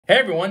Hey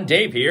everyone,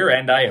 Dave here,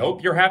 and I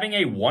hope you're having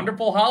a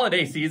wonderful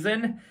holiday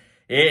season.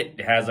 It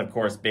has, of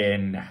course,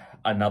 been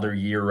another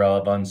year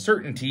of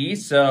uncertainty,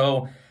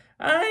 so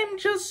I'm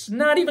just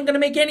not even going to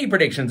make any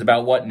predictions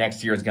about what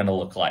next year is going to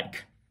look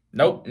like.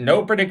 Nope,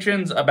 no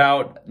predictions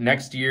about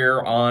next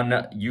year on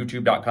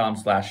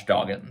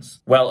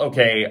youtube.com/Doggans. Well,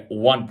 okay,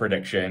 one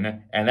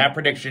prediction, and that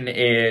prediction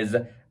is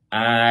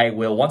I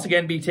will once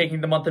again be taking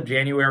the month of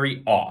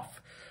January off.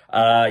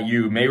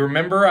 You may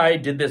remember I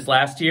did this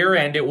last year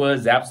and it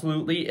was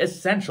absolutely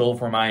essential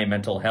for my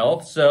mental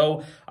health,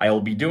 so I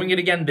will be doing it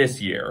again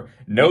this year.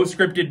 No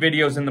scripted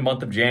videos in the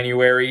month of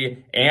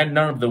January and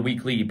none of the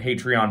weekly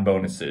Patreon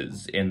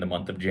bonuses in the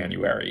month of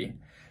January.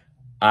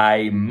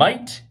 I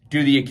might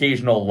do the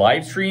occasional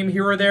live stream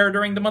here or there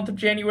during the month of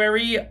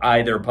January,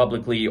 either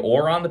publicly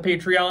or on the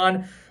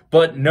Patreon,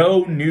 but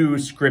no new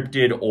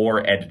scripted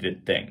or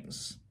edited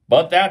things.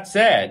 But that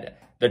said,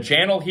 the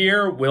channel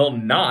here will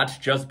not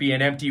just be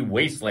an empty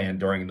wasteland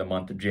during the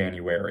month of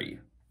January.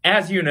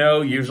 As you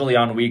know, usually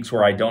on weeks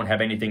where I don't have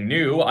anything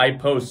new, I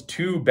post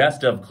 2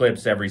 best of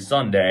clips every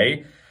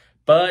Sunday,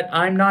 but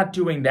I'm not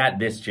doing that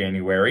this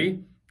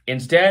January.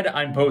 Instead,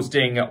 I'm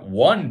posting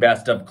 1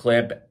 best of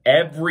clip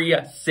every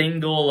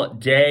single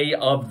day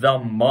of the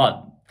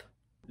month.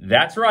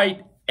 That's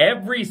right.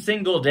 Every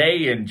single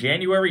day in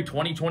January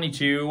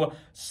 2022,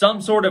 some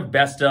sort of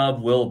best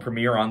of will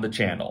premiere on the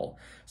channel.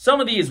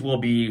 Some of these will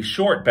be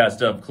short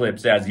best of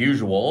clips as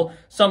usual.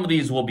 Some of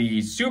these will be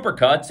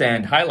supercuts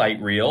and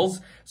highlight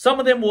reels.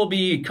 Some of them will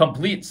be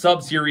complete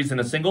sub-series in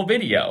a single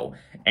video.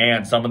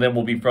 And some of them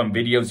will be from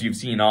videos you've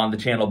seen on the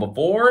channel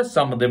before.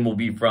 Some of them will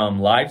be from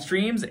live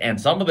streams.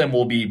 And some of them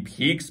will be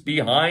peeks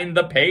behind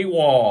the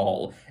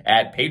paywall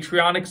at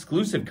Patreon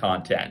exclusive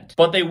content.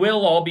 But they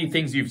will all be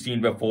things you've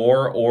seen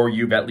before or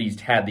you've at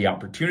least had the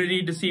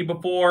opportunity to see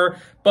before,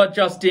 but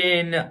just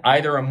in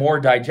either a more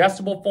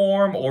digestible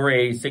form or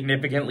a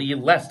significantly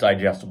less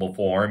digestible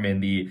form in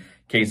the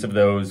case of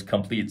those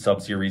complete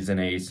sub-series in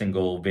a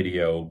single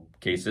video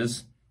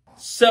cases.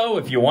 So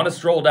if you want to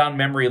stroll down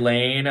memory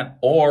lane,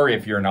 or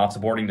if you're not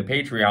supporting the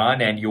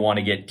Patreon and you want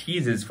to get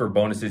teases for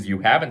bonuses you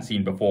haven't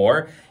seen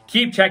before,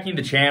 keep checking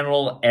the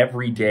channel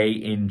every day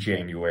in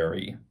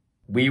January.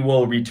 We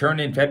will return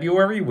in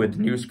February with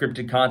new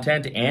scripted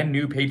content and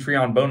new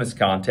Patreon bonus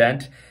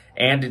content.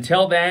 And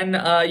until then,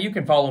 you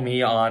can follow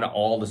me on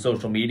all the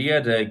social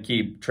media to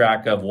keep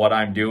track of what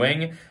I'm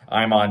doing.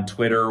 I'm on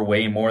Twitter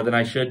way more than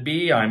I should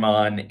be. I'm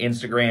on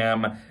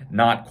Instagram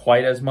not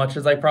quite as much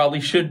as I probably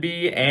should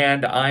be.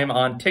 And I'm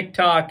on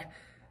TikTok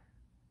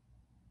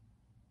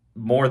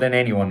more than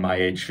anyone my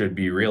age should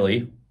be,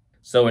 really.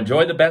 So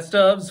enjoy the best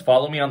ofs,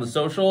 follow me on the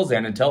socials,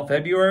 and until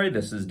February,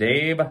 this is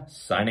Dave,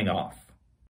 signing off.